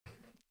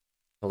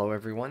Hello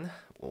everyone,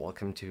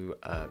 welcome to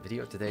a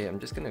video today. I'm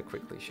just gonna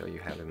quickly show you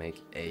how to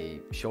make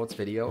a shorts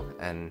video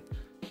and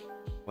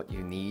what you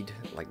need,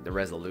 like the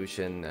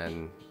resolution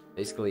and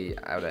basically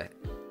how to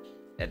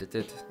edit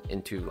it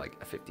into like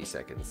a 50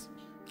 seconds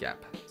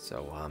gap.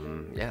 So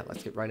yeah,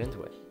 let's get right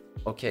into it.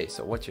 Okay,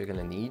 so what you're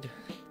gonna need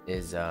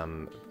is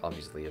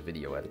obviously a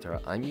video editor.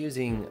 I'm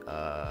using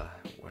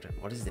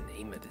what is the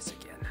name of this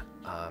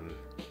again?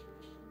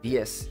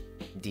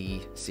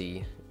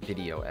 VSDC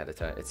video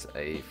editor. It's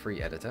a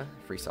free editor,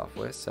 free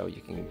software, so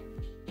you can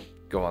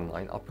go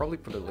online. I'll probably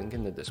put a link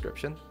in the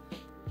description.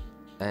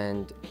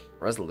 And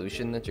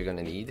resolution that you're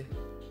gonna need,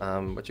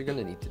 what you're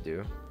gonna need to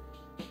do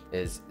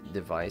is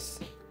device,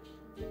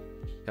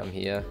 come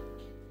here,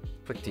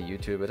 click to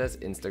YouTube. It has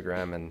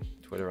Instagram and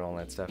Twitter and all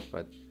that stuff,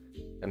 but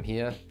come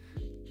here.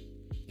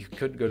 You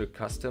could go to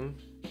custom.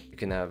 You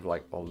can have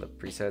like all the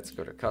presets,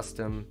 go to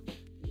custom,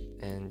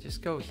 and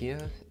just go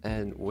here,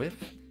 and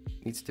width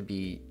needs to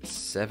be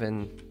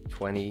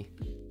 720,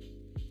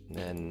 and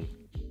then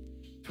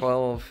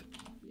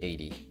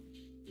 1280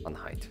 on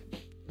height.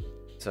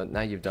 So now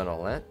you've done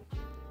all that,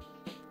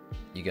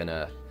 you're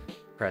gonna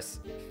press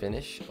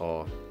finish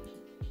or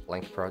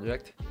blank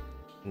project,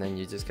 and then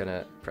you're just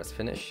gonna press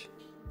finish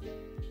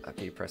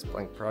after you press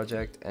blank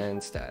project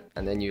and stat,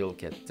 and then you'll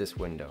get this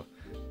window.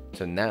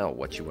 So now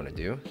what you want to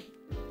do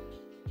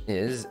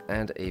is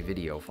add a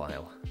video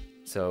file.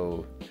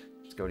 So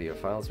let's go to your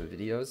files with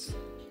videos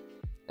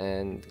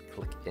and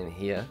click in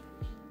here.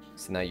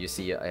 So now you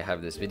see I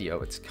have this video.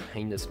 It's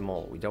kind of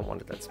small. We don't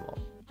want it that small.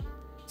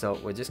 So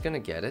we're just gonna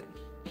get it.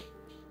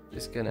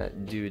 Just gonna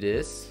do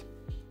this.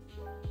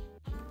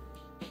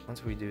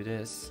 Once we do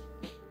this,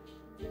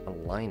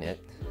 align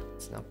it.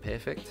 It's not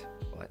perfect,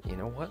 but you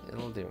know what?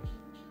 It'll do.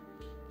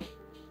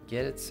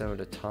 Get it so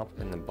the top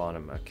and the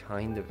bottom are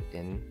kind of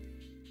in.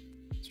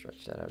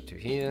 Stretch that out to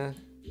here.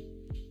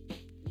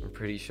 I'm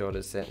pretty sure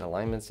there's certain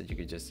alignments that you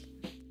could just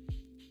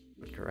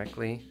put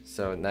correctly.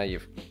 So now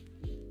you've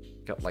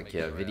got like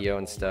your video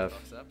and stuff.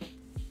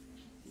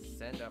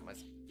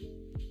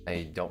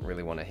 I don't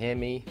really want to hear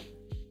me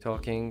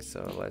talking,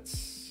 so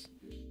let's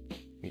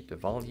mute the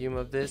volume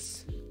of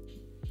this.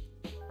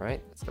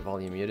 Right, that's the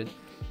volume muted.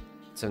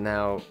 So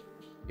now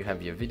you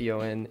have your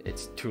video in.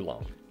 It's too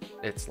long.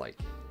 It's like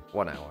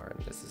 1 hour,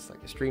 and this is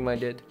like a stream I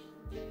did.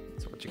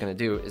 So what you're gonna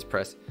do is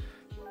press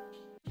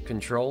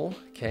Control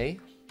K,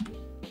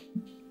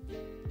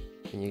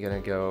 and you're gonna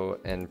go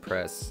and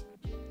press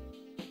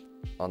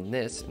on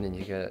this, and then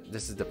you get,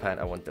 this is the part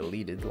I want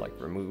deleted, like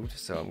removed,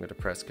 so I'm gonna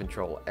press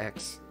Control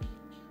X.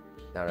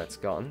 Now that's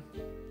gone.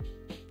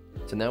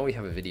 So now we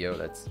have a video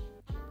that's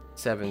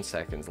 7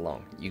 seconds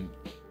long.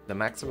 The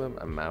maximum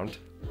amount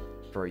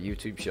for a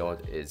YouTube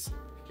short is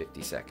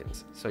 50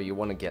 seconds. So you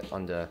want to get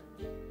under,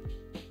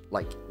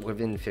 like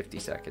within 50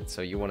 seconds.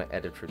 So you want to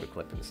edit through the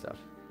clip and stuff.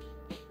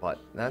 But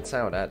that's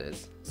how that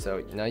is.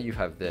 So now you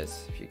have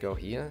this. If you go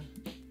here,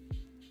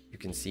 you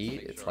can see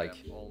it's like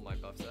all my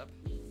buffs up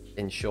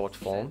in short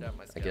form,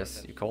 I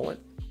guess you call it.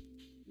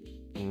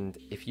 And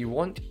if you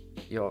want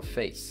your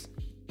face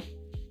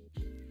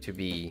to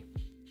be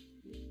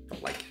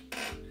like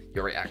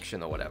your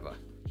reaction or whatever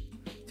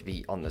to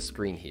be on the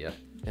screen here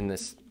in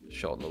this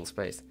short little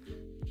space,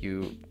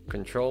 you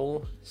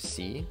Control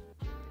C,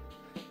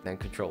 then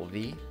Control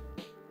V,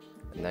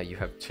 and now you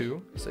have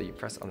two. So you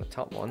press on the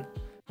top one,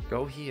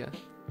 go here,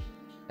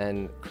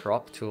 and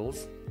crop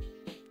tools,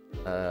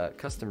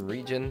 custom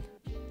region.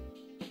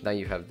 Now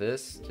you have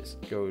this,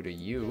 just go to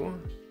you,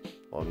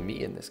 or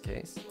me in this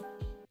case.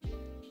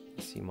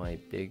 See my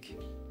big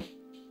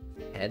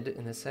head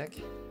in a sec.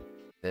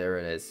 There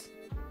it is.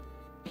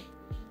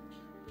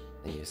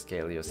 And you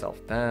scale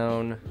yourself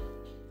down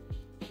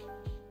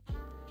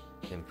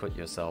and put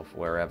yourself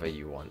wherever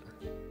you want.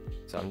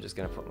 So I'm just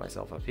gonna put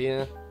myself up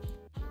here.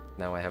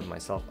 Now I have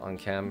myself on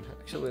cam.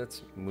 Actually,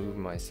 let's move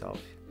myself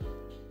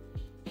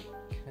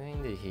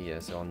kinda here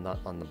so I'm not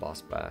on the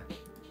boss bar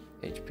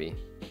HP.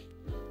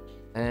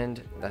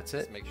 And that's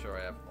it. Make sure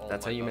I have all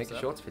that's how you make a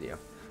shorts video.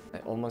 I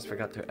almost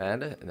forgot to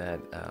add that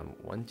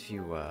once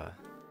you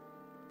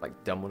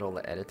like done with all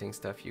the editing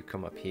stuff, you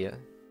come up here,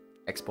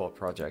 export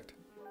project,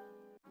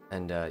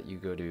 and you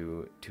go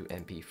to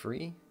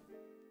MP3,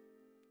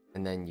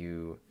 and then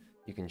you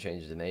can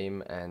change the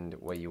name and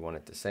where you want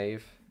it to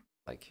save,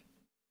 like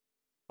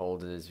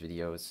folders,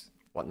 videos,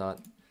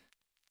 whatnot.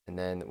 And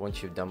then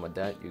once you're done with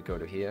that, you go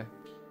to here,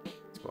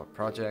 export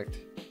project,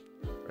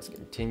 press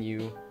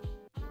continue,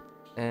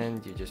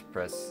 and you just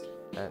press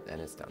that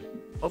and it's done.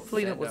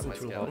 Hopefully that wasn't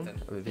too long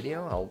of a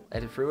video. I'll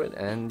edit through it,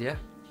 and yeah,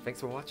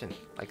 thanks for watching.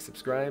 Like,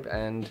 subscribe,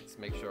 and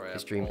I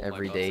stream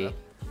every day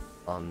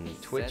on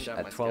Twitch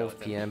at 12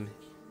 p.m.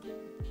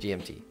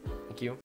 GMT. Thank you.